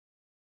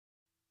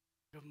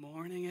Good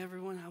morning,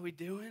 everyone. How we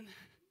doing?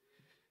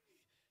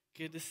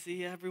 Good to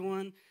see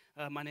everyone.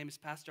 My name is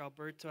Pastor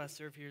Alberto. I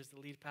serve here as the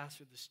lead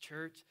pastor of this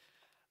church.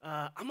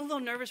 I'm a little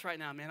nervous right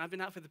now, man. I've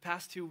been out for the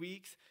past 2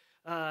 weeks.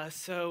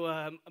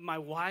 My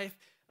wife,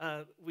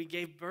 we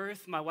gave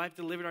birth. My wife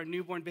delivered our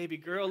newborn baby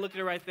girl. Look at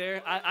her right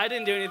there. I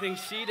didn't do anything.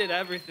 She did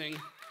everything.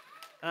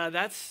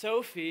 That's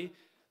Sophie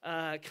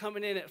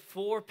coming in at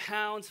 4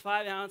 pounds,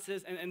 5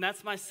 ounces. And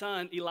that's my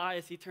son,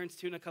 Elias. He turns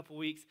 2 in a couple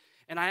weeks.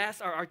 And I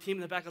asked our team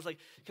in the back, I was like,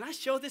 can I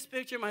show this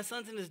picture? My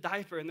son's in his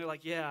diaper. And they're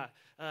like, yeah,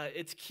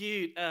 it's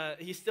cute.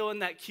 He's still in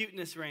that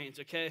cuteness range,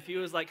 okay? If he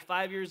was like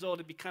 5 years old,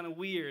 it'd be kind of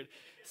weird.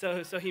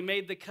 So he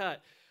made the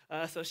cut.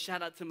 So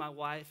shout out to my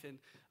wife and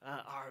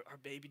our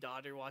baby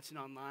daughter watching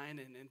online.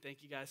 And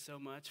thank you guys so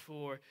much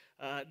for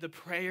the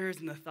prayers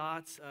and the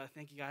thoughts.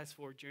 Thank you guys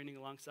for journeying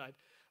alongside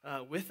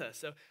with us.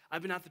 So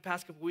I've been out the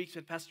past couple weeks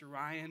with Pastor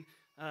Ryan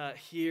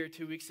here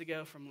 2 weeks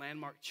ago from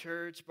Landmark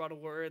Church, brought a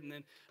word, and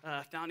then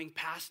founding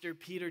pastor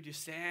Peter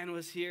Dusan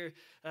was here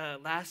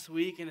last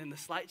week. And in the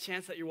slight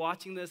chance that you're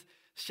watching this,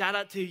 shout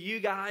out to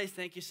you guys.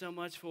 Thank you so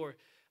much for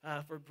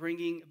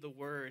bringing the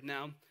word.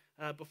 Now,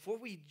 before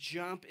we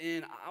jump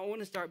in, I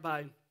want to start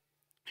by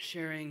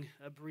sharing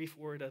a brief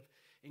word of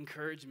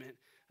encouragement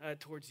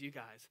towards you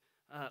guys.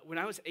 When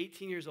I was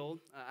 18 years old,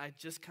 I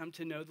just come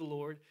to know the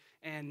Lord,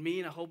 and me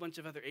and a whole bunch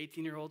of other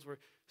 18-year-olds were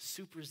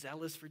super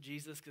zealous for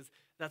Jesus, because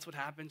that's what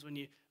happens when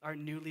you are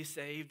newly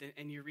saved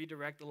and you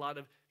redirect a lot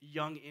of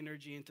young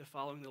energy into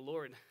following the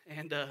Lord.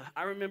 And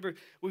I remember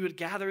we would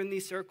gather in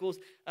these circles,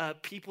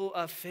 people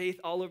of faith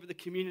all over the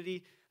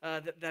community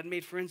that I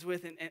made friends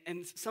with,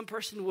 and some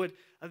person would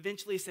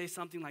eventually say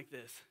something like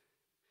this: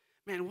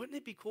 man, wouldn't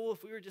it be cool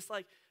if we were just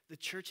like the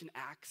church in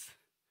Acts?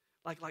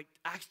 Like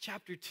Acts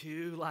chapter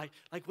 2, like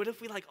what if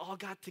we like all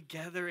got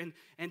together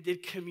and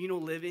did communal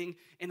living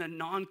in a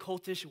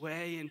non-cultish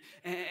way,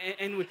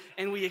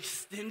 and we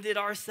extended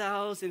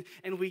ourselves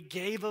and we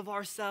gave of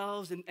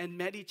ourselves and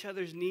met each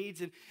other's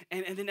needs, and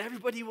then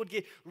everybody would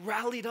get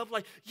rallied up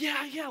like,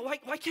 yeah,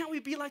 why can't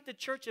we be like the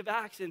church of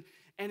Acts?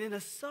 And in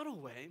a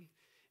subtle way,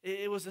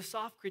 it was a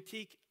soft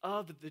critique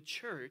of the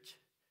church,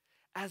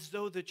 as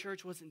though the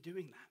church wasn't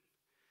doing that.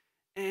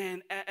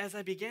 And as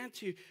I began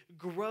to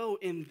grow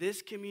in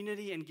this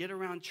community and get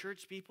around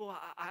church people,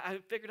 I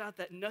figured out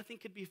that nothing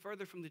could be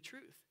further from the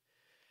truth.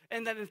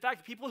 And that, in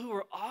fact, people who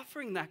were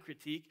offering that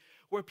critique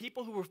were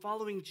people who were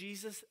following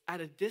Jesus at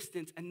a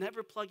distance and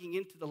never plugging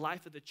into the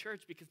life of the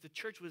church, because the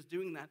church was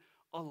doing that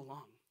all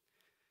along.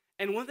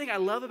 And one thing I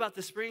love about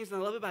the Springs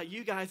and I love about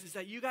you guys is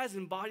that you guys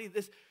embody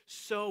this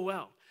so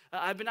well.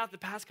 I've been out the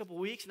past couple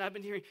weeks, and I've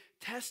been hearing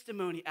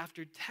testimony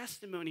after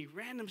testimony,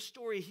 random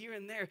story here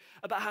and there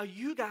about how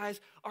you guys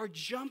are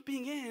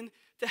jumping in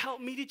to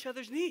help meet each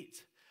other's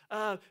needs.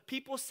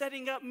 People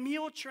setting up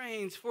meal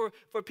trains for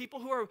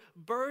people who are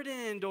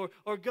burdened or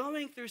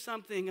going through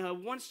something.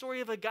 One story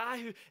of a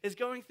guy who is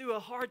going through a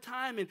hard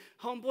time, and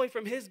homeboy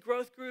from his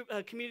growth group,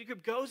 community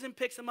group, goes and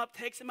picks him up,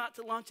 takes him out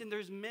to lunch, and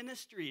there's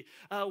ministry.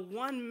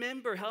 One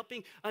member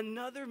helping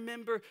another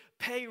member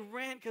pay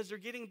rent because they're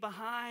getting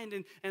behind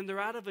and they're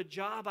out of a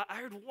job. I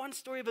heard one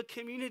story of a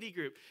community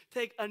group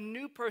take a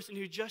new person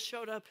who just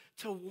showed up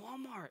to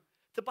Walmart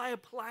to buy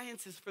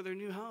appliances for their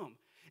new home.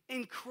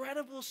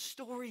 Incredible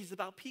stories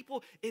about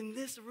people in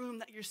this room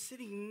that you're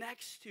sitting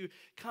next to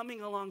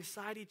coming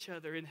alongside each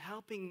other and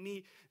helping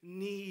meet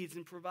needs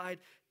and provide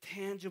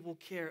tangible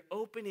care,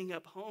 opening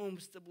up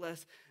homes to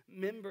bless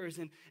members.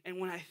 And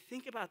when I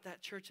think about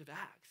that church of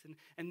Acts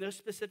and those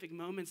specific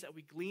moments that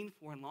we glean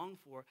for and long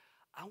for,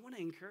 I want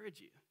to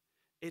encourage you.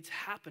 It's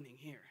happening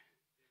here.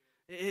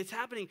 It's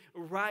happening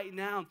right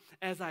now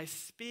as I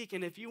speak.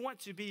 And if you want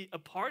to be a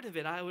part of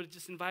it, I would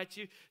just invite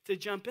you to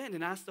jump in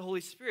and ask the Holy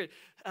Spirit,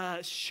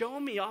 show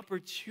me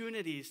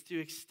opportunities to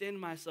extend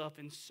myself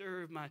and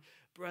serve my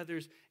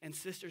brothers and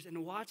sisters,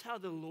 and watch how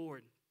the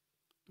Lord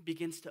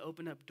begins to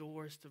open up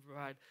doors to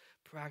provide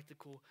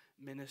practical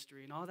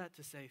ministry. And all that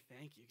to say,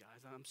 thank you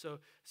guys. I'm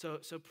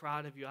so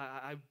proud of you.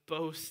 I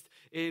boast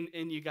in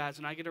you guys.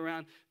 When I get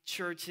around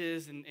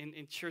churches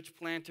and church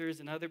planters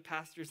and other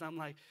pastors, I'm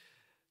like,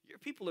 your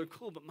people are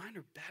cool, but mine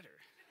are better.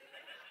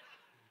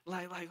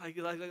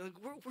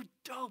 We're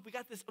dope. We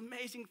got this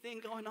amazing thing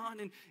going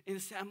on in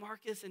San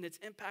Marcos, and it's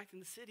impacting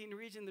the city and the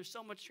region. There's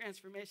so much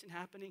transformation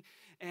happening.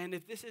 And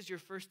if this is your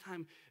first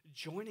time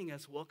joining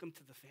us, welcome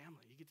to the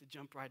family. You get to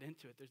jump right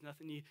into it. There's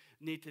nothing you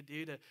need to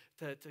do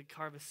to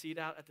carve a seat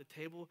out at the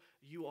table.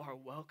 You are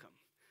welcome.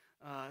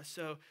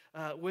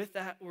 With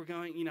that, we're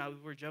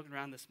joking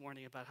around this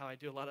morning about how I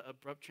do a lot of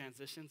abrupt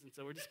transitions, and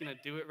so we're just going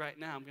to do it right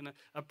now. I'm going to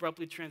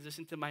abruptly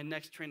transition to my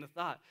next train of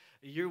thought.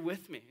 You're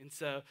with me, and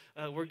so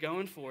we're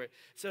going for it.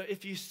 So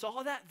if you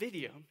saw that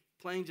video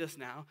playing just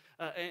now,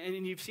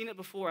 and you've seen it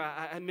before.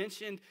 I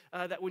mentioned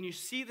that when you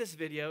see this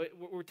video,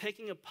 we're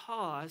taking a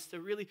pause to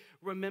really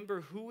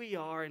remember who we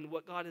are and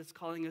what God is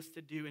calling us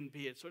to do and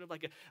be. It's sort of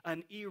like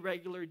an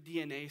irregular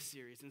DNA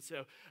series. And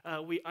so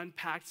we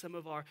unpacked some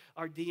of our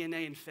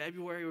DNA in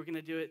February. We're going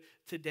to do it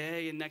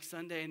today and next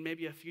Sunday and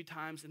maybe a few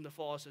times in the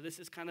fall. So this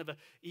is kind of an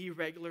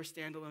irregular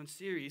standalone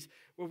series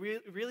where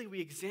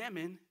we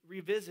examine,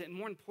 revisit, and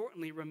more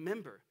importantly,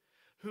 remember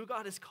who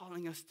God is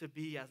calling us to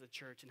be as a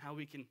church and how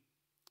we can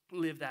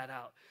live that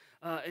out.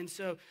 And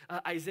so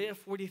Isaiah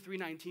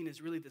 43:19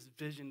 is really this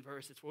vision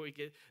verse. It's where we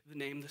get the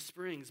name the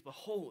springs.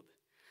 Behold,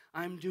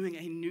 I'm doing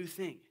a new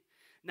thing.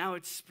 Now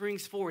it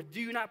springs forth. Do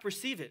you not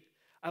perceive it?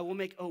 I will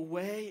make a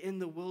way in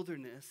the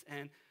wilderness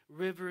and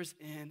rivers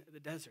in the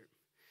desert.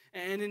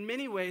 And in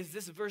many ways,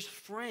 this verse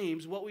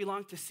frames what we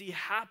long to see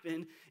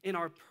happen in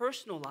our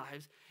personal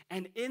lives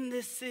and in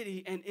this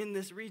city and in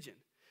this region.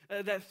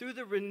 That through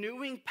the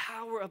renewing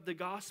power of the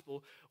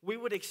gospel, we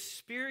would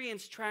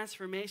experience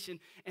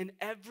transformation in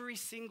every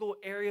single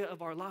area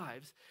of our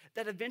lives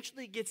that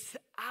eventually gets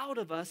out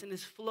of us and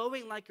is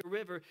flowing like a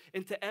river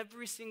into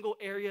every single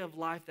area of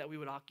life that we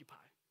would occupy.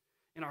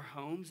 In our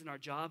homes, in our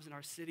jobs, in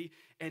our city,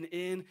 and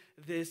in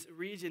this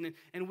region.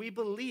 And we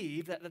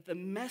believe that the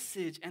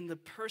message and the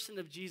person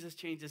of Jesus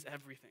changes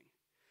everything.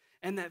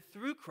 And that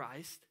through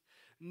Christ,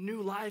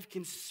 new life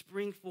can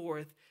spring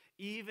forth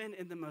even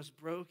in the most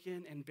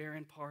broken and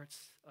barren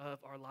parts of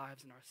our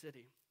lives in our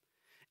city.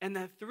 And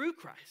that through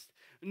Christ,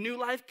 new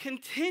life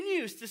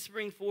continues to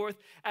spring forth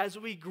as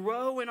we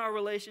grow in our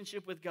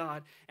relationship with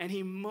God. And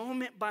he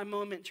moment by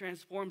moment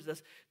transforms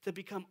us to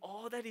become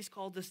all that he's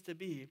called us to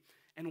be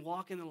and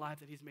walk in the life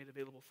that he's made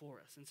available for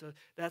us. And so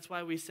that's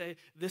why we say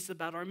this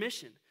about our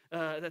mission,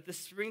 that the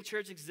Spring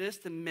Church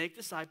exists to make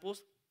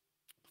disciples,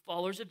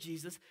 followers of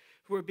Jesus,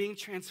 who are being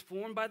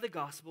transformed by the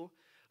gospel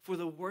for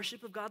the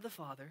worship of God the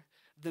Father,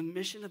 the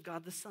mission of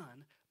God the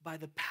Son, by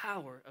the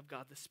power of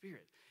God the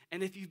Spirit.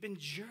 And if you've been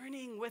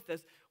journeying with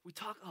us, we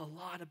talk a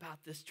lot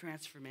about this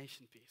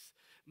transformation piece.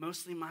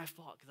 Mostly my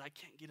fault because I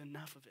can't get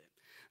enough of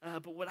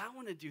it. But what I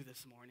want to do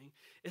this morning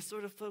is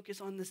sort of focus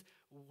on this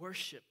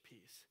worship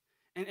piece.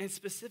 And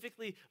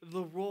specifically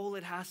the role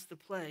it has to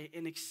play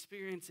in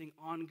experiencing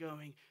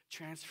ongoing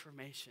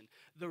transformation,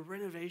 the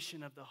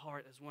renovation of the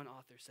heart, as one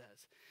author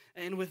says.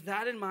 And with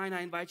that in mind,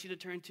 I invite you to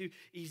turn to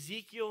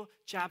Ezekiel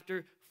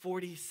chapter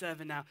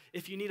 47. Now,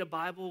 if you need a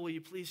Bible, will you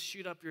please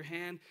shoot up your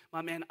hand?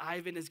 My man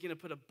Ivan is going to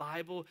put a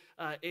Bible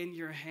in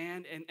your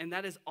hand, and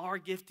that is our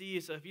gift to you.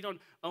 So if you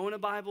don't own a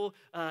Bible,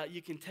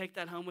 you can take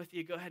that home with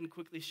you. Go ahead and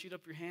quickly shoot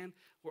up your hand.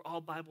 We're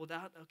all Bibled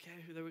out. Okay,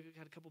 there we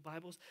got a couple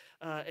Bibles,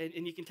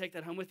 and you can take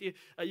that home with you.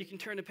 You can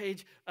turn to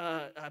page,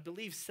 I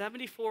believe,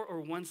 74 or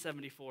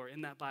 174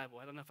 in that Bible.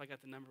 I don't know if I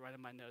got the number right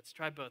in my notes.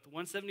 Try both,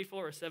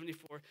 174 or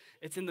 74.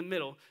 It's in the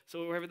middle,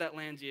 so wherever that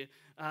lands you.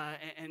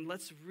 And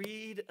let's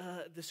read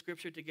the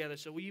scripture together.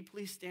 So will you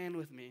please stand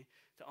with me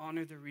to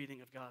honor the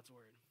reading of God's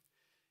word?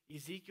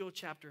 Ezekiel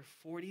chapter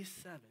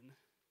 47,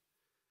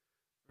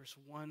 verse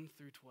 1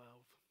 through 12.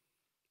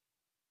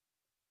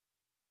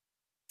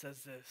 It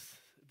says this: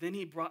 Then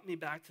he brought me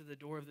back to the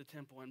door of the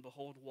temple, and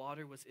behold,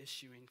 water was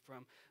issuing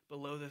from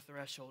below the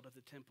threshold of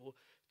the temple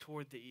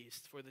toward the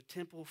east, for the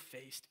temple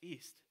faced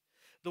east.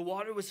 The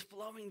water was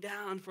flowing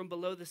down from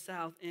below the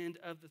south end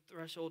of the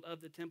threshold of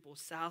the temple,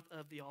 south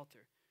of the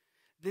altar.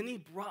 Then he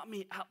brought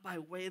me out by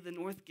way of the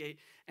north gate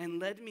and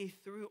led me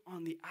through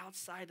on the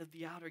outside of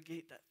the outer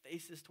gate that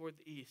faces toward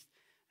the east.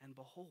 And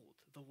behold,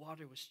 the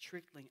water was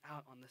trickling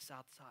out on the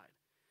south side.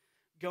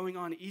 Going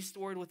on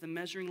eastward with a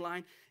measuring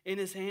line in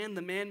his hand,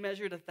 the man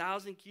measured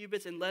 1,000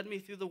 cubits and led me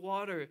through the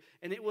water,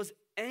 and it was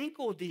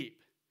ankle deep.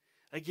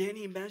 Again,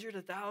 he measured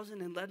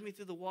 1,000 and led me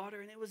through the water,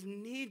 and it was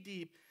knee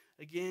deep.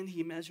 Again,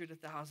 he measured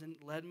 1,000,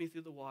 led me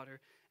through the water,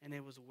 and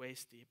it was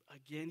waist deep.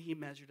 Again, he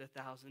measured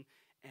 1,000,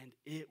 and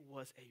it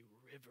was a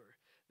river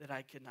that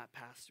I could not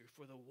pass through,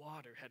 for the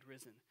water had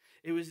risen.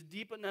 It was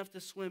deep enough to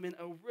swim in,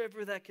 a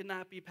river that could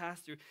not be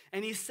passed through.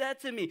 And he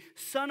said to me,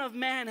 Son of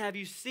man, have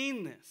you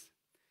seen this?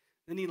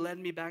 Then he led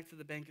me back to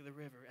the bank of the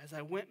river. As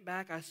I went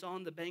back, I saw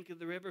on the bank of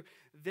the river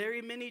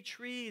very many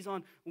trees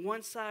on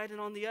one side and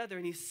on the other.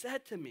 And he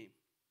said to me,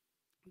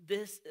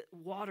 this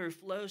water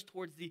flows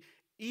towards the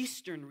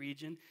eastern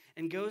region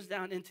and goes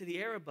down into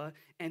the Arabah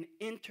and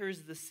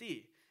enters the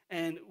sea.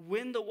 And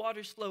when the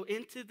waters flow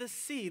into the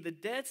sea, the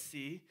Dead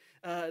Sea,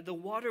 the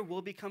water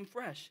will become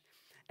fresh.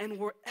 And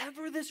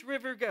wherever this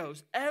river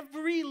goes,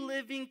 every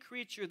living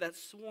creature that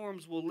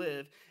swarms will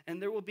live,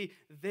 and there will be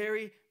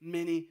very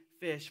many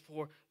fish.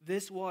 For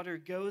this water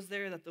goes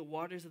there that the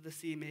waters of the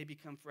sea may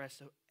become fresh.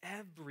 So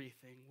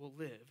everything will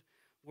live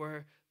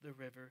where the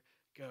river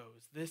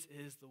goes. This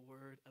is the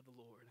word of the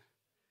Lord.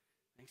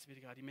 Thanks be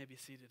to God. You may be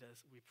seated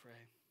as we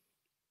pray.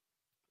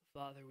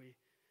 Father, we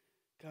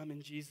come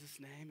in Jesus'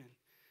 name,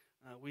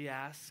 and we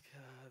ask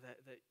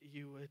that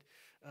you would,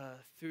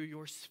 through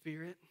your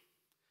Spirit,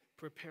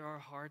 prepare our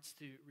hearts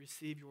to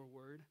receive your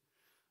word.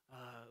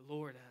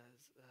 Lord,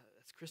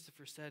 as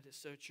Christopher said is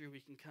so true. We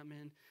can come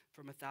in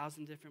from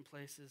 1,000 different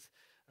places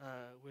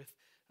with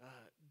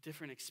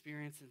different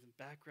experiences and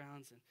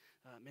backgrounds and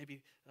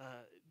maybe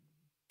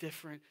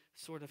different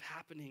sort of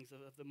happenings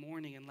of the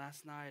morning and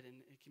last night. And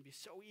it can be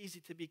so easy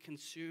to be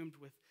consumed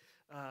with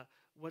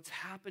what's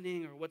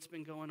happening or what's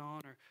been going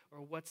on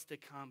or what's to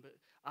come. But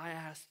I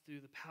ask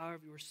through the power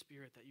of your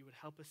Spirit that you would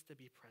help us to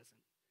be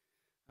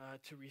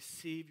present, to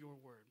receive your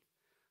word,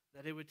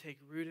 that it would take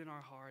root in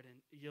our heart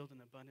and yield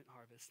an abundant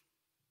harvest.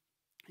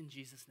 In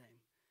Jesus' name,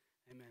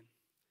 amen.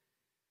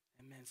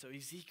 Amen. So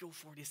Ezekiel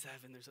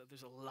 47,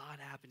 there's a lot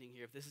happening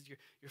here. If this is your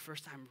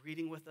first time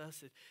reading with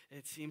us,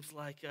 it seems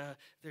like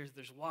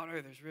there's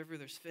water, there's river,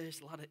 there's fish,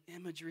 a lot of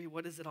imagery.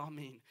 What does it all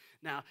mean?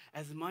 Now,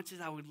 as much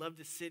as I would love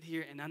to sit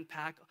here and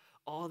unpack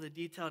all the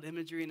detailed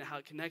imagery and how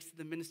it connects to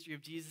the ministry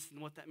of Jesus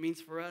and what that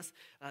means for us,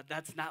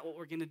 that's not what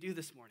we're going to do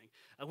this morning.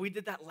 We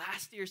did that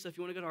last year, so if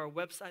you want to go to our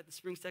website,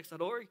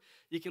 thespringstext.org,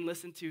 you can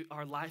listen to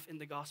our Life in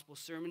the Gospel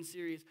sermon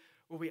series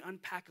where we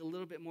unpack a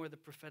little bit more of the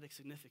prophetic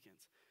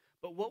significance.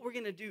 But what we're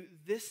going to do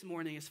this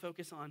morning is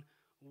focus on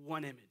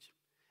one image,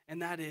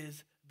 and that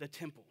is the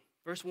temple.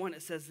 Verse 1,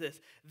 it says this: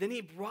 "Then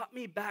he brought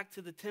me back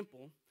to the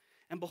temple,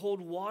 and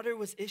behold, water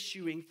was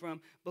issuing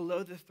from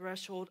below the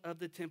threshold of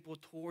the temple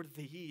toward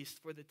the east,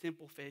 for the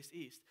temple faced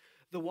east.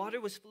 The water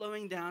was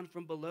flowing down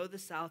from below the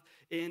south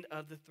end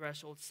of the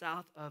threshold,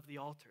 south of the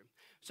altar."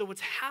 So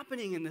what's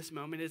happening in this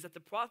moment is that the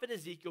prophet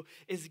Ezekiel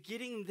is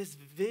getting this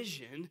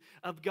vision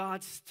of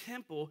God's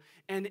temple,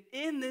 and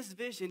in this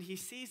vision, he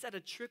sees that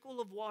a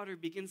trickle of water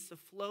begins to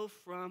flow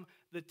from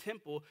the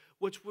temple,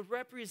 which would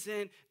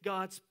represent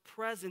God's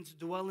presence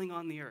dwelling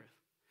on the earth.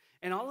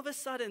 And all of a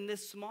sudden,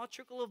 this small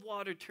trickle of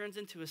water turns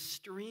into a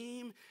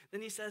stream.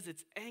 Then he says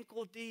it's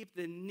ankle deep,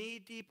 then knee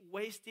deep,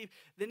 waist deep.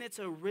 Then it's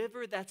a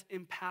river that's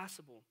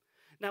impassable.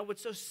 Now,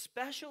 what's so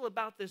special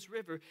about this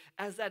river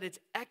as that it's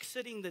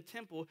exiting the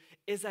temple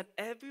is that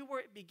everywhere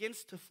it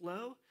begins to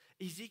flow,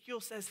 Ezekiel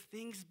says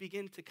things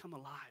begin to come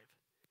alive.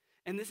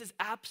 And this is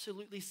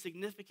absolutely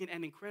significant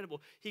and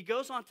incredible. He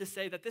goes on to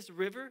say that this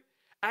river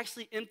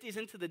actually empties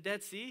into the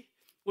Dead Sea,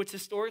 which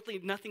historically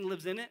nothing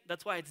lives in it.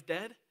 That's why it's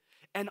dead.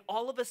 And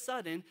all of a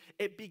sudden,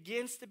 it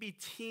begins to be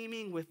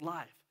teeming with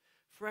life,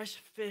 fresh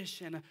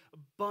fish and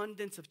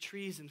abundance of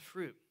trees and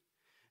fruit.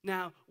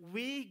 Now,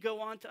 we go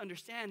on to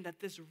understand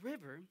that this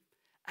river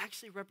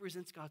actually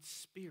represents God's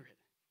Spirit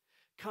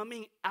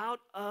coming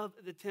out of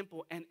the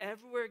temple, and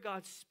everywhere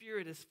God's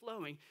Spirit is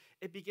flowing,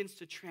 it begins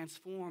to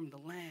transform the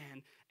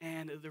land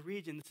and the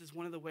region. This is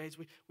one of the ways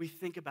we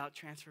think about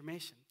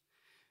transformation.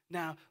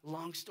 Now,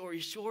 long story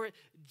short,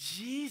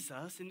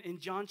 Jesus in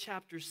John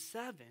chapter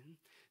 7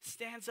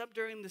 stands up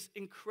during this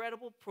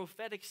incredible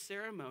prophetic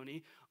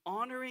ceremony,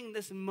 honoring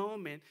this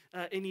moment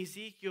in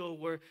Ezekiel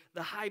where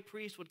the high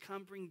priest would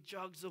come bring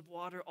jugs of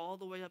water all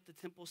the way up the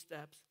temple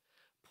steps,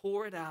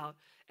 pour it out,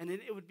 and then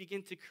it would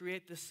begin to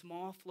create this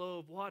small flow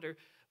of water,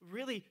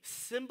 really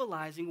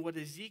symbolizing what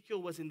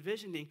Ezekiel was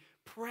envisioning,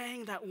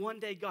 praying that one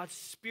day God's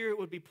Spirit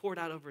would be poured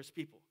out over his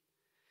people.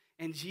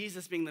 And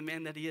Jesus, being the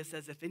man that he is,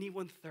 says, "If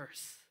anyone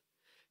thirsts,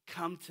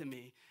 come to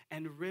me,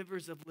 and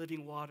rivers of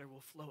living water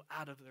will flow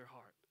out of their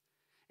heart."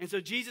 And so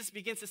Jesus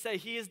begins to say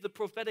he is the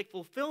prophetic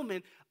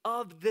fulfillment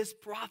of this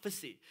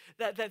prophecy.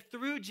 That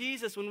through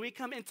Jesus, when we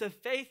come into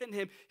faith in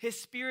him, his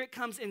Spirit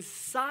comes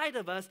inside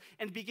of us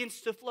and begins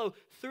to flow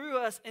through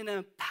us in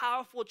a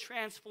powerful,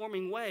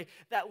 transforming way.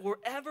 That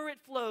wherever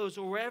it flows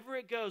or wherever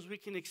it goes, we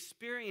can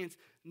experience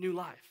new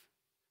life.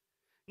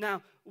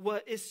 Now,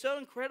 what is so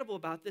incredible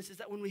about this is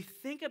that when we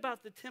think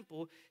about the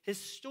temple,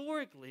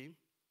 historically,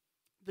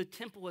 the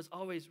temple has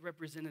always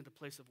represented a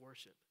place of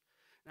worship.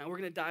 Now, we're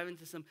going to dive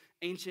into some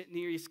ancient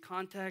Near East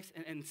context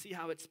and see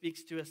how it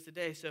speaks to us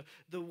today. So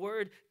the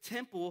word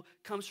temple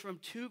comes from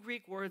two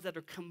Greek words that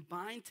are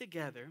combined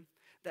together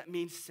that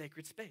means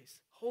sacred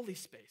space, holy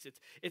space.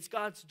 It's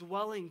God's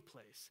dwelling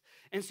place.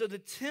 And so the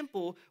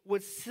temple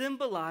would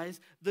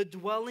symbolize the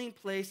dwelling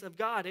place of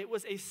God. It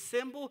was a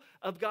symbol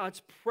of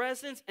God's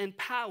presence and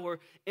power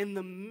in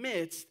the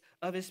midst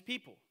of his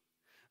people.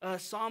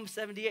 Psalm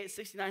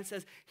 78:69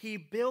 says, "He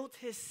built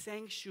his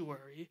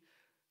sanctuary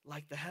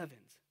like the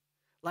heavens,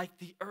 like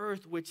the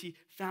earth which he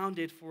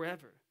founded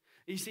forever."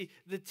 You see,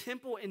 the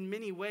temple in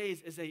many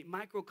ways is a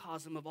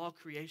microcosm of all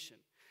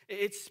creation.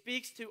 It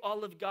speaks to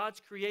all of God's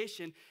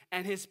creation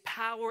and his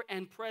power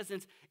and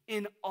presence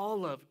in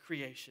all of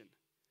creation.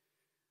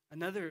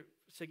 Another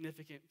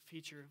significant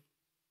feature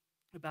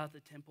about the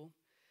temple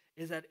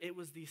is that it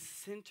was the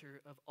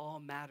center of all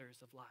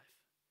matters of life.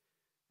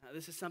 Now,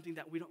 this is something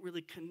that we don't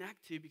really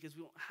connect to because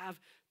we don't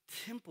have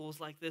temples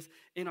like this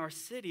in our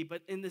city.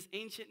 But in this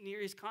ancient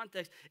Near East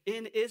context,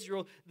 in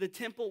Israel, the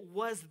temple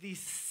was the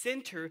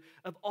center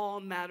of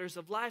all matters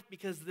of life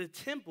because the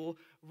temple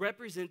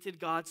represented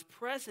God's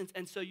presence.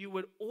 And so you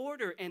would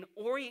order and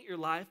orient your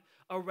life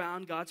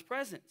around God's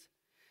presence.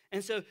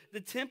 And so the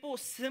temple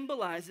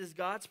symbolizes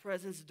God's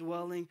presence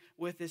dwelling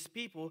with his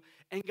people.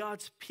 And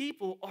God's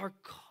people are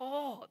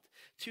called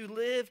to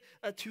live,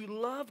 to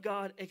love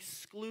God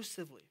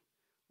exclusively.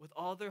 with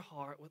all their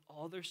heart, with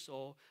all their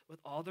soul, with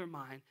all their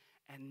mind,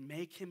 and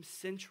make him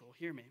central,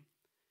 hear me,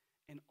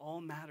 in all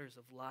matters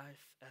of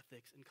life,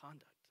 ethics, and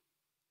conduct.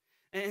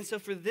 And so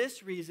for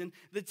this reason,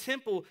 the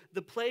temple,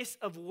 the place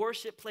of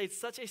worship, played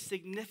such a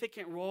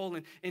significant role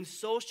in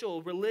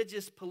social,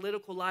 religious,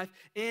 political life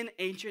in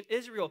ancient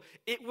Israel.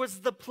 It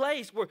was the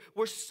place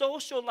where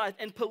social life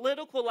and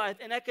political life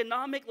and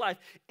economic life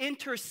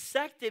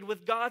intersected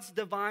with God's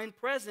divine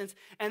presence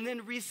and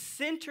then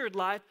recentered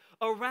life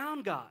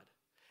around God.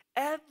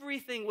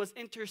 Everything was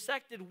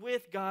intersected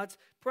with God's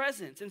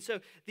presence. And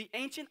so the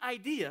ancient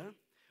idea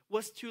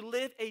was to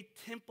live a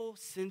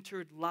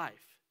temple-centered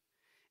life.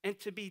 And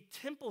to be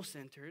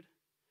temple-centered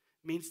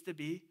means to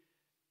be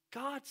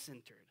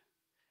God-centered,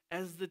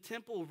 as the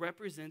temple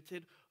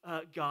represented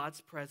God's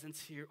presence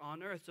here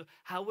on earth. So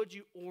how would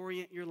you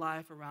orient your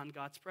life around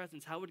God's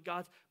presence? How would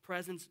God's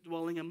presence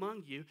dwelling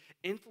among you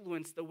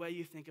influence the way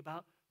you think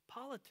about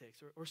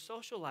politics or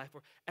social life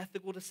or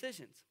ethical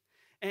decisions?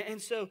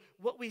 And so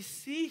what we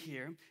see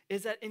here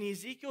is that in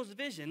Ezekiel's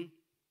vision,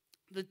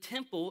 the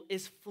temple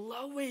is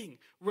flowing,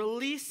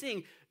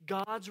 releasing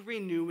God's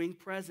renewing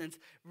presence,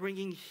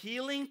 bringing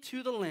healing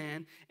to the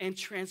land and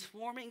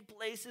transforming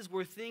places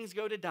where things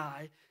go to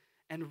die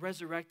and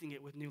resurrecting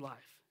it with new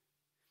life.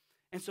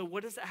 And so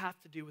what does that have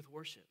to do with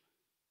worship?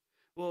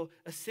 Well,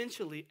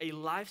 essentially, a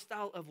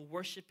lifestyle of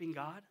worshiping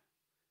God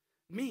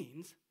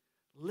means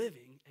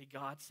living a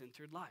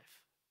God-centered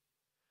life.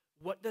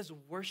 What does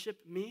worship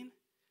mean?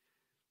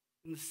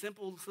 In the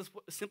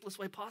simplest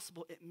way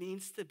possible, it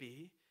means to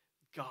be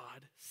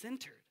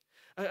God-centered.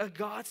 A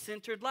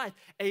God-centered life.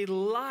 A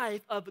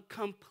life of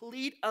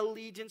complete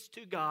allegiance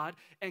to God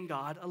and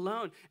God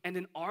alone. And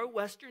in our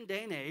Western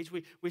day and age,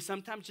 we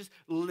sometimes just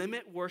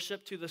limit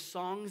worship to the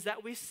songs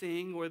that we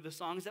sing or the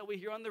songs that we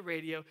hear on the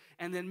radio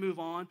and then move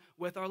on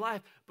with our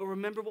life. But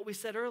remember what we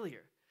said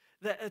earlier.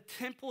 That a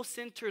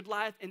temple-centered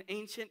life in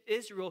ancient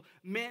Israel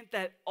meant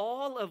that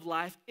all of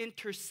life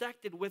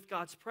intersected with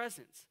God's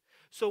presence.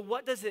 So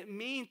what does it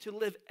mean to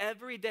live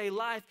everyday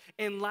life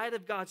in light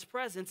of God's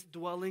presence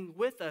dwelling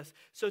with us?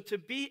 So to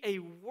be a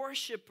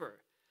worshiper,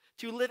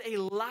 to live a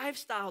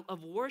lifestyle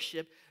of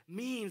worship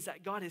means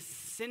that God is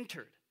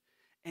centered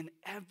in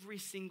every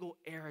single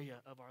area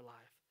of our life.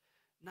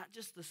 Not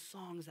just the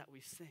songs that we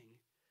sing,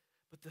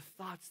 but the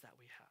thoughts that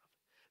we have,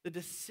 the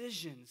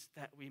decisions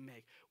that we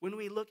make. When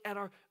we look at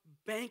our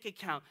bank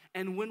account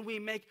and when we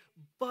make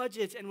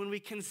budgets and when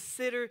we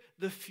consider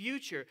the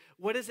future,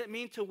 what does it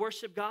mean to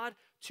worship God?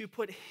 To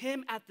put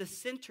him at the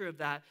center of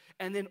that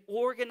and then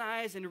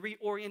organize and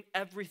reorient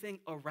everything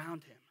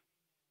around him.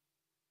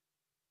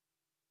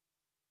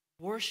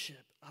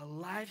 Worship, a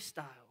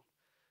lifestyle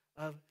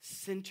of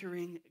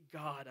centering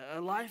God,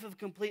 a life of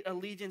complete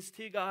allegiance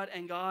to God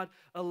and God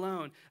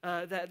alone.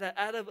 That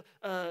out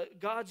of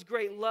God's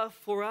great love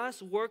for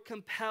us, we're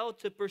compelled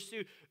to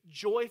pursue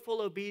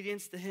joyful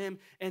obedience to him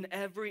in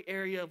every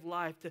area of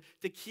life.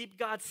 To keep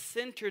God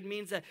centered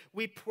means that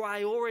we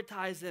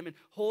prioritize him and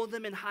hold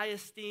him in high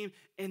esteem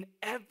in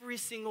every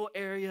single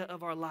area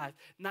of our life.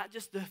 Not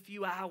just the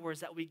few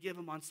hours that we give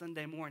him on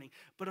Sunday morning,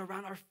 but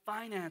around our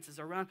finances,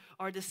 around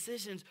our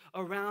decisions,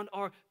 around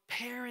our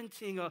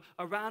parenting,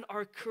 around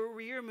our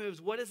career moves.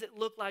 What does it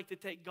look like to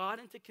take God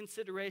into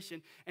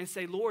consideration and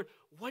say, Lord,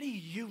 what do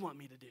you want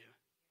me to do?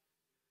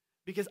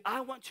 Because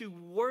I want to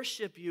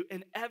worship you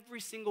in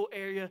every single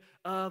area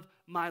of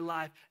my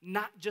life,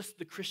 not just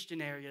the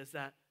Christian areas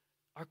that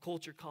our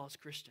culture calls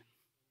Christian.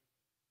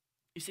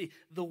 You see,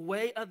 the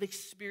way of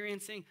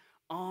experiencing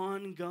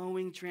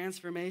ongoing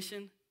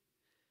transformation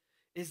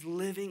is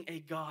living a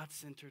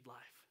God-centered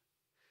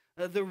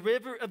life. The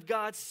river of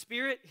God's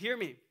Spirit, hear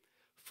me,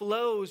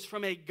 flows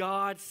from a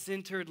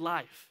God-centered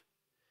life.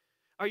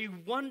 Are you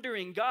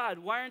wondering, God,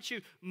 why aren't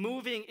you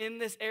moving in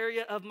this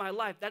area of my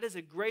life? That is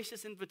a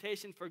gracious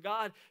invitation for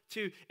God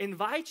to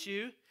invite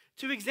you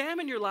to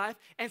examine your life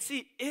and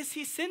see, is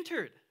he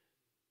centered?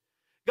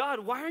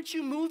 God, why aren't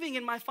you moving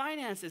in my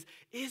finances?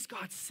 Is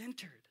God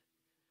centered?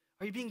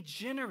 Are you being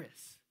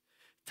generous?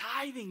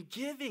 Tithing,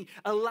 giving,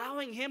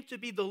 allowing him to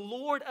be the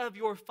Lord of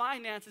your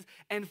finances,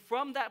 and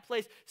from that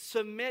place,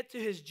 submit to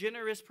his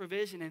generous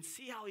provision and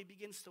see how he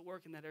begins to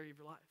work in that area of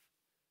your life.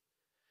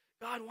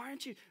 God, why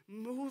aren't you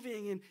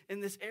moving in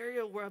this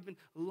area where I've been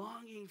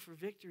longing for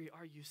victory?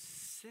 Are you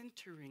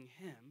centering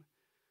him?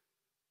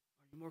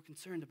 Or are you more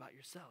concerned about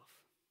yourself?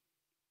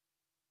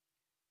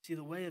 See,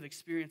 the way of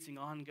experiencing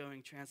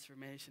ongoing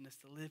transformation is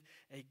to live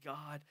a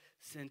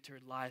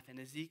God-centered life. And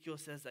Ezekiel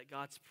says that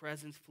God's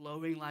presence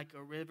flowing like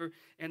a river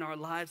in our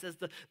lives has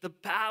the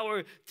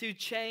power to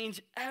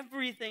change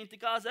everything, to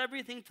cause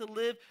everything to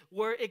live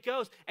where it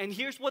goes. And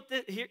here's what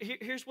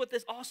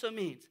this also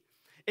means,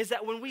 is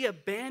that when we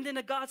abandon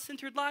a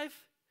God-centered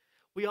life,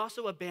 we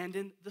also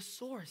abandon the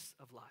source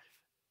of life.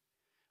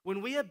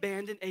 When we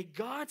abandon a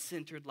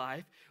God-centered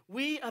life,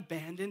 we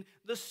abandon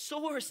the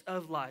source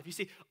of life. You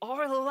see,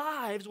 our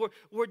lives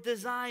were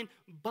designed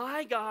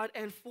by God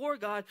and for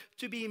God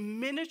to be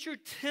miniature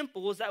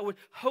temples that would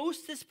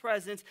host His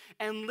presence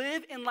and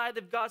live in light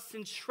of God's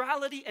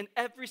centrality in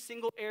every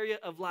single area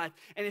of life.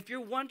 And if you're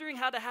wondering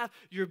how to have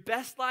your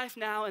best life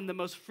now and the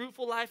most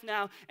fruitful life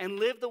now and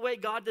live the way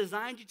God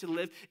designed you to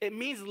live, it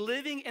means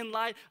living in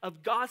light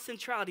of God's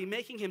centrality,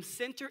 making Him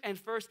center and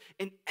first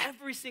in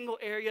every single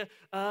area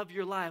of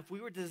your life.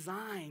 We were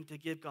designed to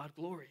give God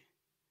glory.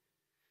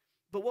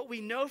 But what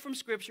we know from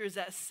Scripture is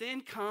that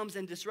sin comes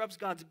and disrupts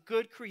God's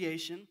good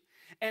creation,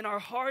 and our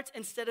hearts,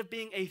 instead of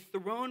being a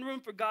throne room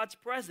for God's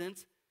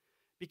presence,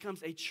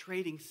 becomes a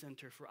trading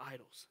center for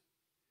idols.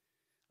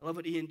 I love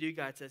what Ian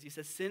Duguid says. He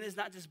says, sin is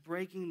not just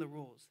breaking the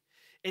rules.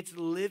 It's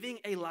living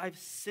a life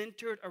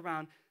centered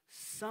around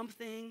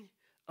something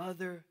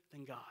other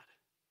than God.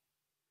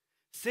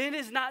 Sin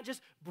is not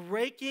just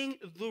breaking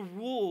the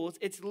rules,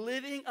 it's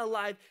living a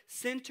life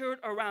centered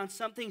around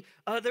something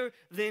other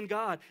than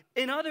God.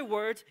 In other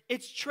words,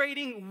 it's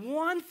trading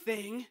one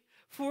thing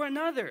for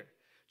another,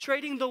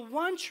 trading the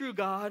one true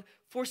God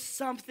for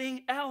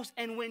something else.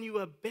 And when you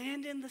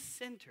abandon the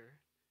center,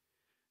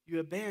 you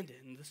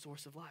abandon the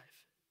source of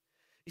life.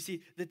 You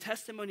see, the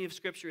testimony of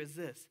Scripture is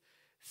this: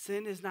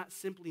 sin is not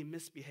simply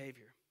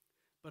misbehavior,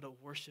 but a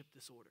worship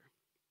disorder.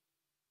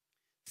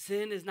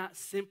 Sin is not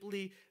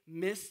simply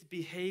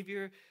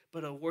misbehavior,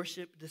 but a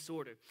worship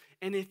disorder.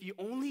 And if you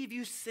only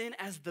view sin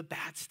as the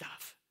bad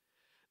stuff,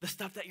 the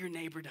stuff that your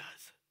neighbor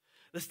does,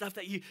 the stuff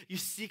that you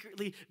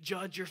secretly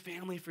judge your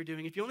family for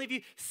doing, if you only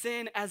view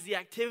sin as the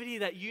activity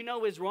that you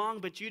know is wrong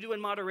but you do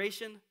in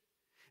moderation,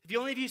 if you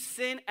only view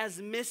sin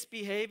as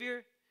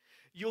misbehavior,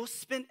 you'll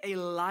spend a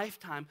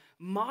lifetime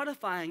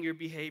modifying your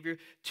behavior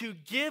to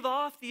give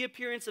off the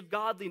appearance of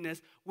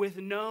godliness with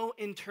no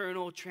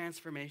internal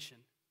transformation.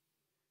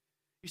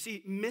 You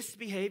see,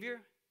 misbehavior,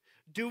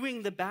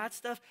 doing the bad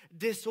stuff,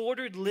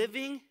 disordered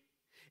living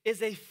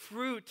is a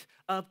fruit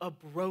of a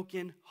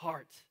broken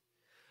heart.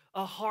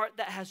 A heart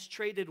that has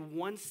traded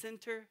one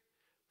center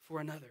for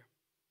another.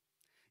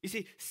 You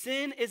see,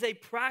 sin is a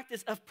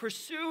practice of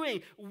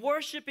pursuing,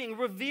 worshiping,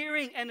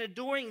 revering, and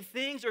adoring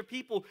things or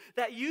people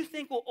that you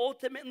think will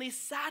ultimately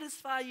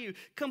satisfy you,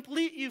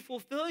 complete you,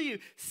 fulfill you.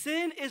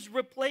 Sin is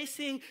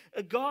replacing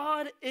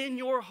God in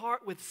your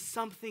heart with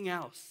something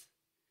else.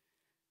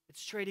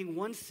 It's trading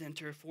one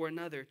center for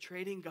another,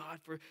 trading God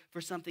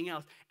for something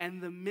else. And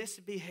the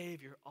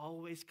misbehavior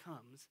always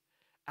comes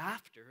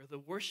after the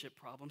worship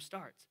problem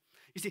starts.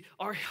 You see,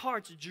 our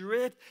hearts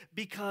drift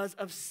because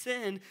of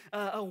sin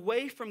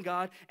away from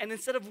God. And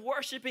instead of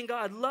worshiping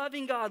God,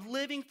 loving God,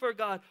 living for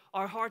God,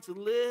 our hearts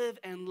live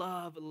and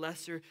love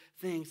lesser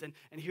things. And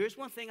here's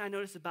one thing I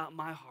notice about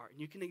my heart, and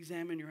you can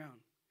examine your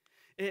own,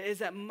 is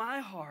that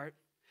my heart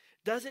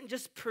doesn't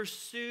just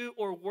pursue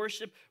or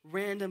worship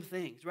random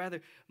things.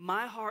 Rather,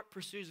 my heart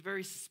pursues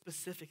very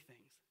specific things.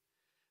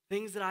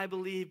 Things that I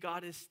believe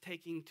God is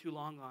taking too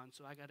long on,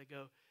 so I got to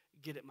go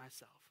get it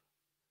myself.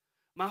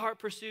 My heart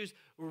pursues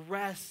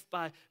rest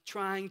by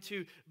trying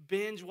to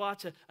binge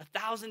watch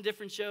 1,000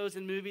 different shows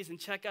and movies and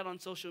check out on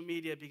social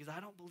media because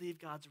I don't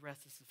believe God's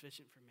rest is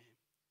sufficient for me.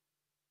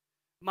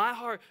 My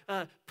heart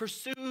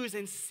pursues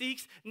and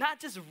seeks not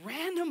just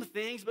random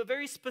things, but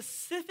very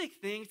specific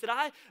things that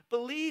I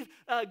believe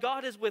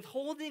God is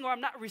withholding or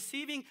I'm not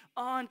receiving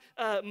on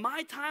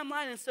my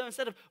timeline. And so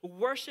instead of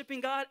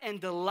worshiping God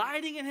and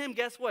delighting in Him,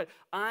 guess what?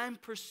 I'm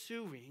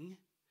pursuing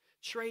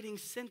trading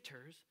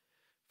centers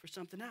for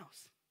something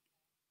else.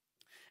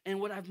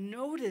 And what I've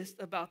noticed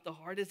about the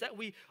heart is that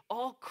we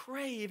all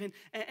crave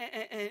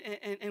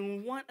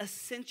and want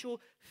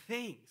essential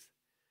things.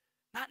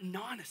 Not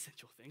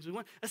non-essential things. We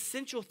want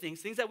essential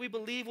things, things that we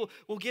believe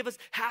will give us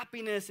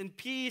happiness and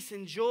peace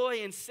and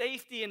joy and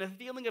safety and a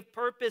feeling of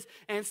purpose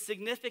and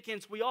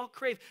significance. We all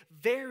crave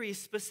very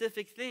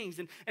specific things.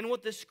 And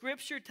what the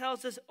Scripture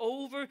tells us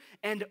over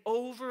and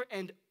over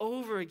and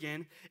over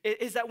again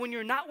is that when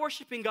you're not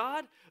worshiping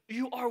God,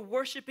 you are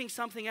worshiping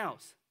something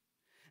else.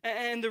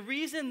 And the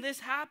reason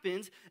this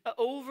happens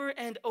over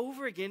and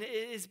over again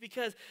is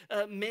because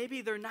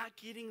maybe they're not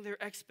getting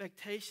their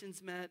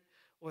expectations met,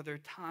 or their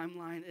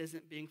timeline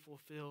isn't being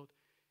fulfilled.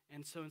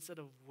 And so instead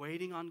of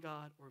waiting on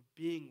God or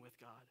being with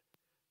God,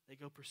 they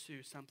go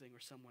pursue something or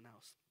someone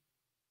else.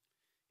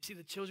 You see,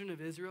 the children of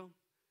Israel,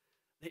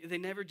 they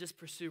never just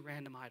pursue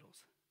random idols.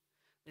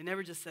 They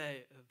never just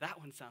say, that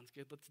one sounds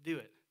good, let's do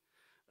it.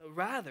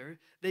 Rather,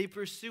 they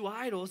pursue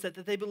idols that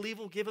they believe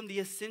will give them the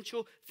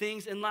essential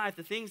things in life,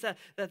 the things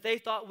that they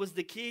thought was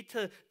the key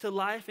to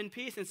life and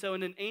peace. And so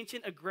in an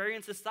ancient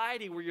agrarian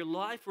society where your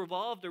life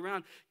revolved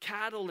around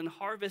cattle and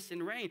harvest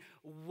and rain,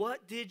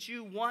 what did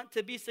you want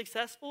to be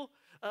successful?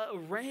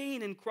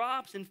 Rain and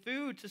crops and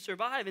food to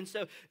survive. And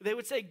so they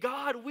would say,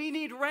 God, we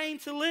need rain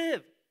to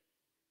live.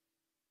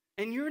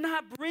 And you're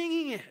not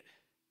bringing it.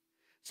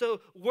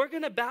 So we're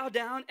going to bow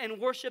down and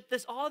worship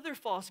this other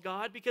false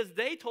god because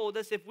they told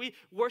us if we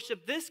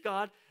worship this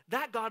God,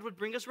 that God would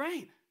bring us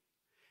rain.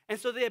 And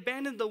so they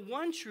abandoned the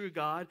one true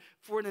God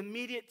for an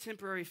immediate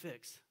temporary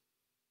fix.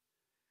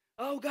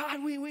 Oh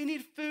God, we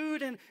need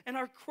food and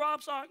our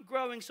crops aren't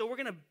growing, so we're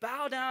going to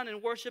bow down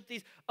and worship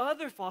these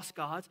other false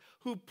gods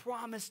who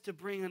promise to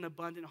bring an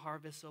abundant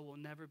harvest so we'll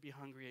never be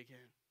hungry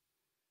again.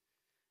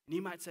 And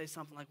you might say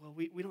something like, well,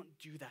 we don't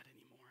do that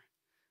anymore.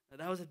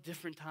 That was a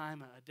different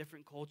time, a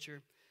different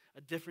culture,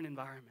 a different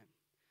environment.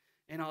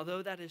 And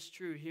although that is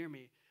true, hear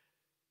me,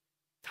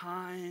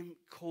 time,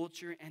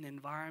 culture, and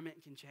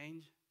environment can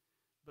change,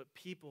 but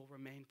people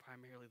remain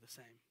primarily the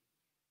same.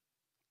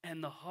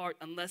 And the heart,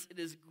 unless it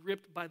is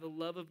gripped by the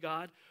love of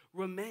God,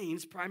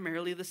 remains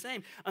primarily the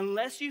same.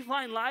 Unless you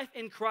find life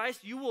in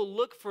Christ, you will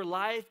look for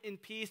life in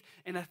peace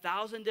in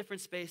 1,000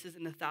 different spaces,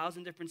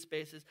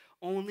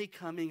 only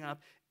coming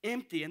up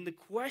empty. And the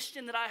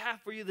question that I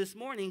have for you this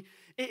morning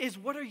is,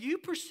 what are you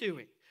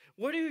pursuing?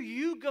 What are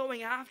you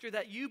going after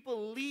that you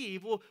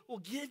believe will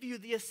give you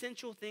the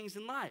essential things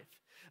in life?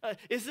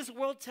 Is this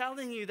world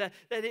telling you that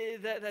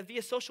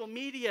via social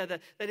media,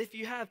 that if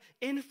you have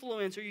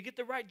influence or you get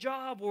the right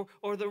job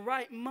or the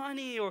right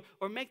money or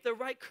make the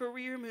right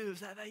career moves,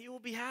 that you will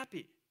be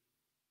happy?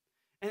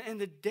 And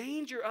the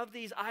danger of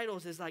these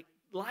idols is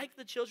like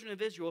the children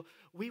of Israel,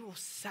 we will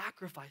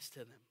sacrifice to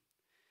them.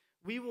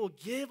 We will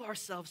give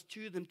ourselves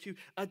to them to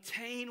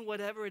attain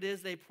whatever it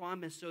is they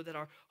promise so that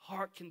our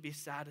heart can be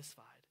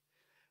satisfied.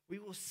 We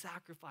will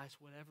sacrifice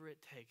whatever it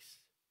takes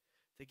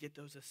to get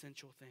those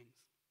essential things.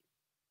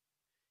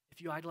 If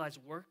you idolize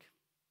work,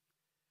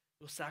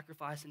 you'll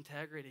sacrifice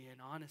integrity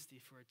and honesty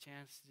for a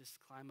chance to just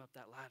climb up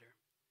that ladder.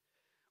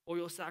 Or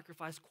you'll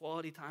sacrifice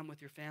quality time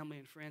with your family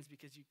and friends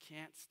because you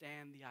can't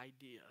stand the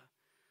idea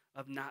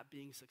of not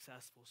being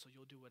successful, so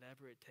you'll do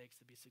whatever it takes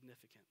to be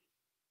significant.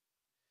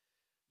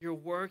 Your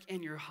work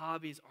and your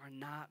hobbies are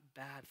not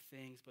bad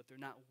things, but they're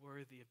not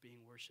worthy of being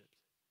worshiped.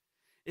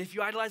 If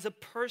you idolize a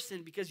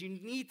person because you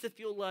need to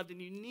feel loved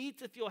and you need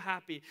to feel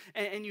happy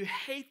and you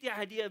hate the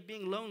idea of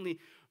being lonely,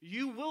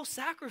 you will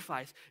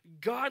sacrifice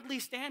godly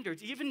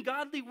standards, even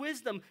godly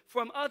wisdom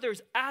from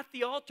others at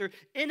the altar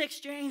in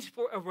exchange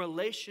for a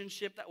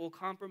relationship that will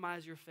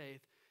compromise your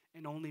faith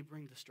and only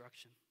bring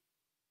destruction.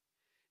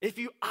 If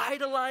you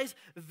idolize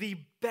the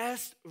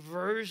best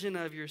version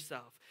of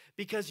yourself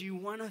because you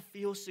want to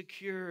feel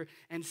secure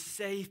and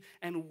safe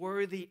and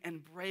worthy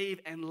and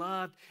brave and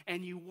loved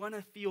and you want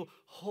to feel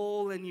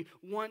whole and you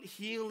want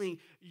healing,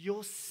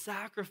 you'll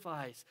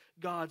sacrifice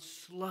God's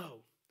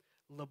slow,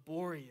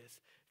 laborious,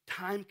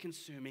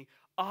 time-consuming,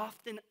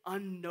 often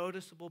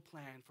unnoticeable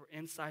plan for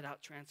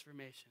inside-out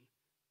transformation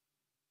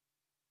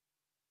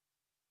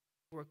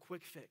for a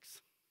quick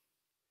fix.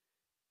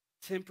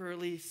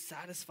 Temporarily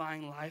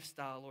satisfying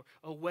lifestyle or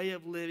a way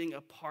of living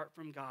apart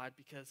from God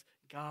because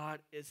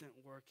God isn't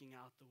working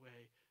out the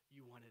way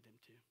you wanted him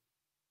to.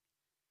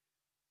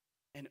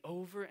 And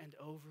over and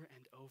over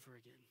and over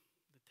again,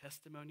 the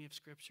testimony of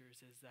scriptures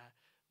is that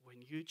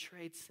when you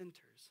trade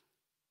centers,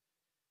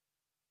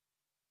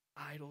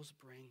 idols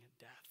bring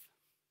death.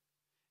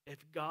 If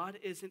God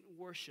isn't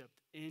worshiped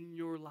in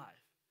your life,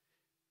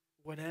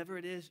 whatever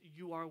it is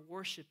you are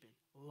worshiping,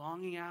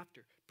 longing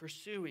after,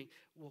 pursuing,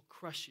 will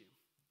crush you,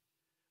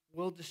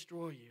 will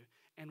destroy you,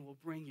 and will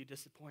bring you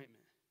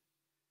disappointment.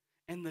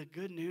 And the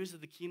good news of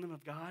the kingdom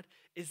of God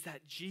is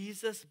that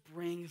Jesus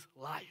brings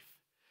life.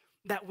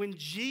 That when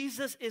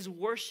Jesus is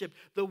worshiped,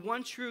 the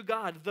one true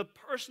God, the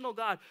personal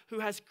God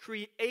who has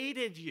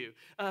created you,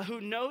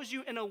 who knows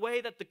you in a way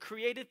that the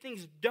created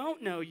things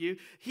don't know you,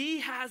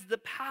 he has the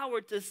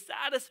power to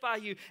satisfy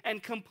you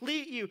and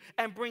complete you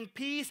and bring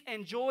peace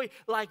and joy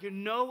like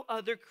no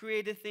other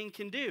created thing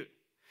can do.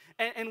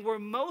 And where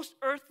most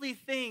earthly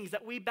things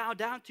that we bow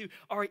down to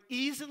are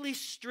easily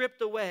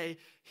stripped away,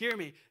 hear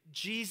me,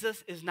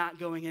 Jesus is not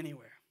going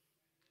anywhere.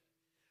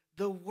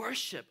 The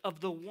worship of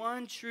the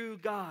one true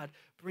God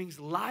brings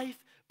life,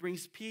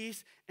 brings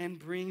peace, and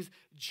brings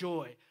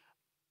joy.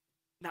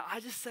 Now, I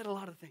just said a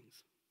lot of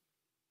things.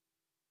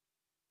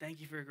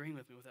 Thank you for agreeing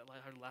with me with that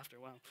lighthearted laughter.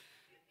 Wow,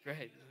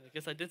 great. I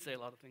guess I did say a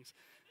lot of things.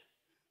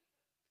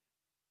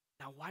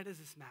 Now, why does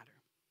this matter?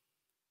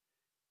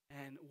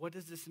 And what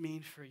does this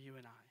mean for you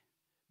and I?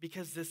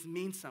 Because this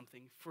means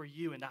something for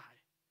you and I.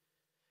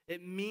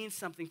 It means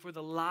something for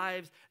the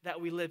lives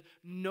that we live.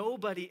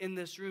 Nobody in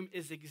this room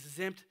is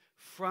exempt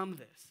from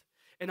this.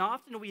 And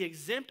often we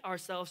exempt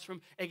ourselves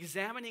from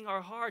examining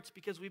our hearts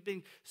because we've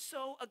been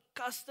so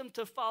accustomed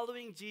to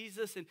following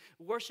Jesus and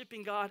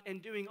worshiping God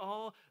and doing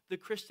all the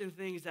Christian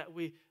things that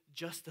we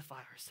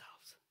justify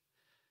ourselves.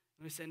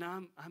 And we say,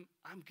 no,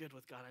 I'm good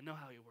with God. I know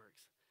how he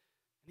works.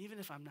 And even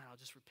if I'm not, I'll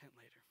just repent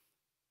later.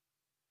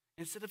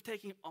 Instead of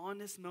taking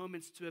honest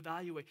moments to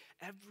evaluate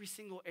every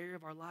single area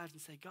of our lives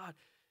and say, God,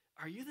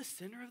 are you the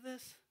center of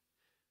this?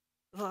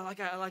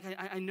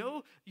 I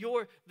know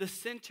you're the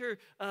center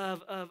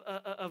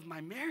of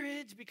my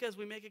marriage because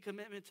we make a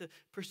commitment to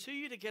pursue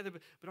you together,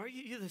 but are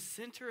you the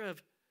center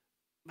of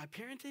my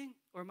parenting?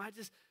 Or am I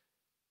just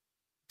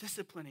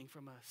disciplining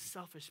from a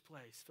selfish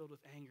place filled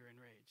with anger and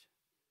rage?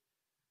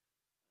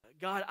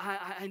 God,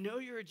 I know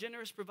you're a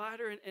generous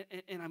provider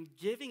and I'm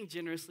giving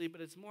generously,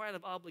 but it's more out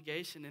of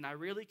obligation, and I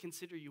really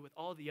consider you with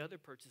all the other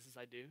purchases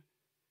I do.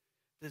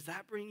 Does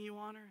that bring you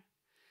honor?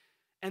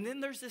 And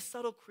then there's this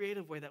subtle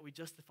creative way that we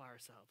justify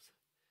ourselves,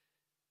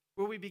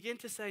 where we begin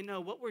to say,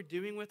 no, what we're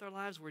doing with our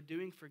lives, we're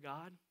doing for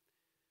God.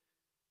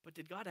 But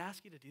did God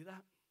ask you to do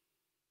that?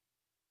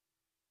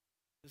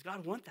 Does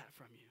God want that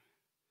from you?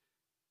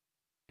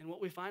 And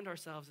what we find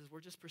ourselves is we're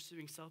just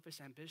pursuing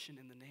selfish ambition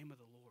in the name of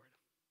the Lord.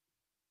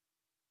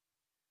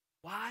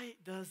 Why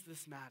does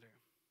this matter?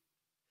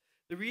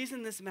 The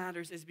reason this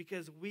matters is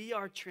because we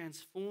are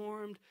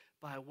transformed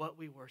by what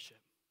we worship.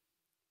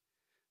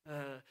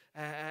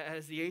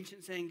 As the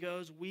ancient saying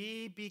goes,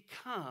 we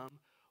become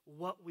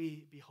what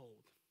we behold.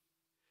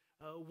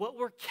 What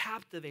we're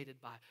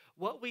captivated by,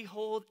 what we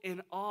hold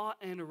in awe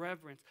and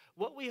reverence,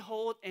 what we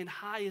hold in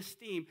high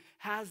esteem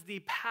has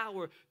the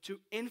power to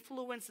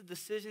influence the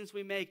decisions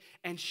we make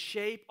and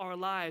shape our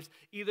lives,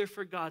 either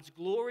for God's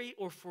glory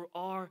or for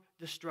our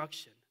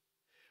destruction.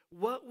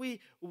 What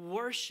we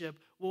worship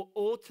will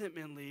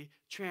ultimately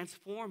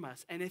transform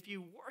us. And if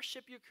you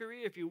worship your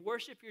career, if you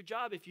worship your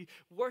job, if you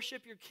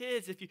worship your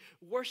kids, if you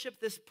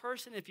worship this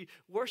person, if you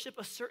worship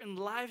a certain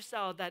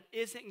lifestyle that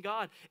isn't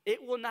God,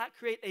 it will not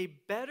create a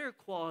better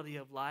quality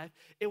of life.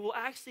 It will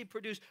actually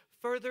produce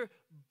further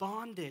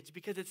bondage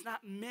because it's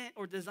not meant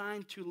or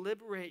designed to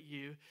liberate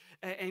you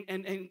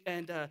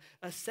and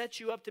set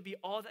you up to be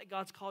all that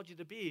God's called you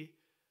to be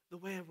the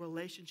way a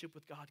relationship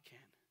with God can.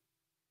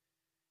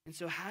 And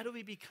so how do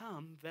we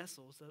become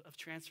vessels of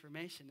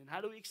transformation? And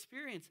how do we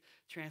experience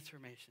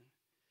transformation?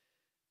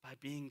 By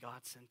being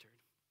God-centered.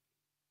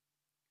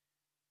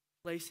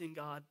 Placing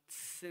God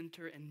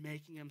center and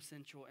making him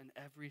central in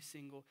every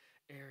single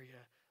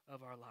area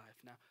of our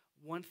life. Now,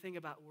 one thing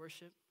about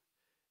worship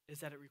is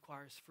that it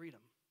requires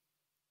freedom.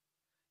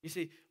 You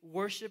see,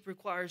 worship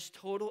requires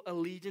total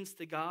allegiance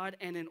to God,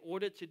 and in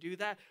order to do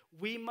that,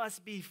 we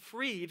must be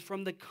freed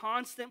from the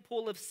constant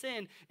pull of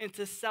sin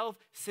into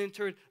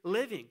self-centered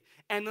living.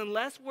 And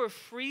unless we're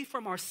free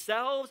from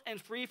ourselves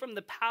and free from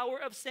the power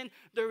of sin,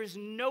 there is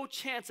no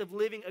chance of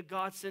living a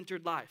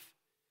God-centered life.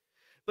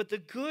 But the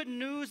good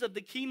news of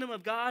the kingdom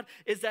of God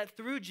is that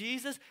through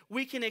Jesus,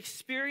 we can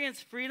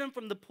experience freedom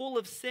from the pull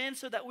of sin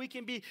so that we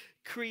can be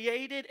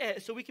created,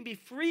 so we can be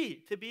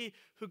free to be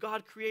who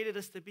God created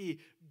us to be,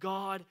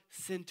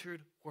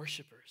 God-centered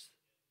worshipers.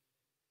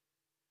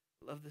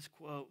 I love this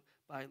quote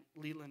by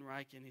Leland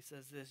Ryken. He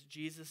says this: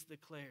 Jesus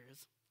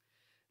declares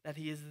that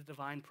he is the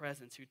divine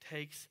presence who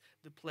takes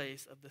the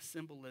place of the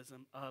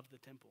symbolism of the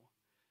temple.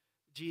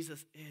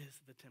 Jesus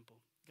is the temple,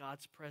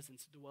 God's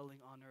presence dwelling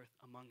on earth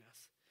among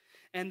us.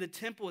 And the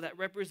temple that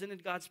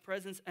represented God's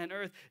presence on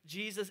earth,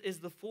 Jesus is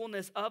the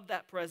fullness of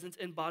that presence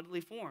in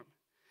bodily form.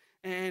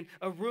 And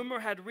a rumor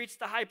had reached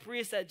the high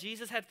priest that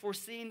Jesus had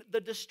foreseen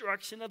the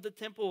destruction of the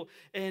temple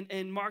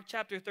in Mark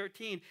chapter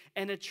 13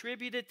 and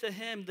attributed to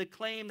him the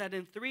claim that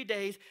in 3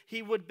 days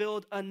he would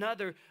build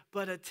another,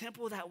 but a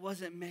temple that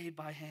wasn't made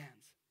by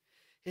hands.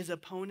 His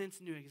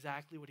opponents knew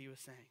exactly what he was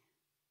saying,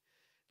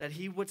 that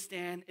he would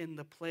stand in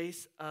the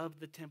place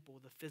of the temple,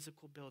 the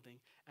physical building,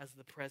 as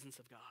the presence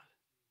of God.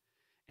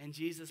 And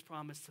Jesus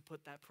promised to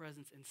put that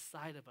presence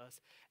inside of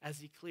us as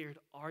he cleared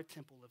our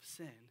temple of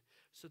sin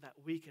so that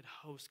we could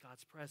host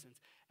God's presence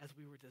as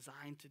we were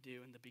designed to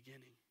do in the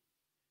beginning.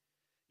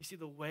 You see,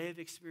 the way of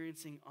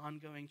experiencing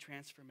ongoing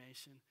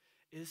transformation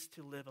is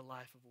to live a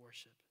life of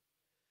worship.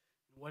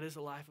 What is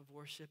a life of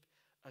worship?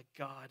 A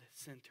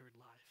God-centered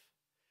life.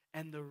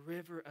 And the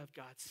river of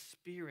God's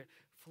Spirit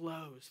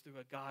flows through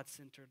a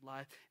God-centered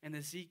life. And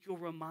Ezekiel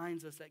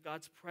reminds us that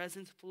God's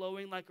presence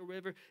flowing like a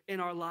river in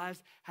our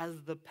lives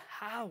has the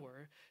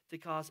power to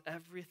cause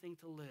everything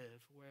to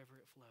live wherever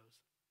it flows.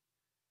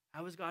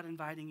 How is God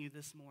inviting you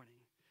this morning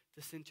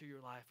to center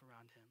your life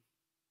around him?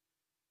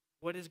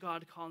 What is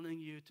God calling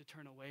you to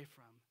turn away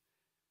from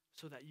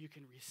so that you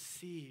can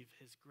receive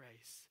his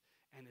grace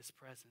and his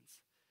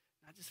presence?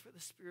 Not just for the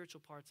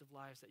spiritual parts of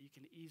lives that you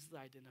can easily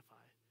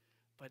identify,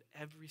 but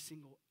every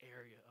single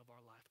area of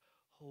our life.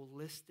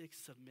 Holistic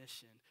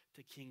submission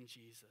to King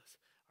Jesus.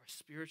 Our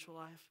spiritual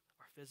life,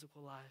 our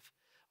physical life,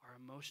 our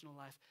emotional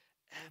life,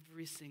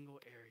 every single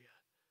area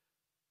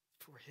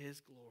for his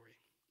glory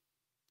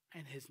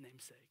and his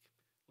name's sake.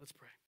 Let's pray.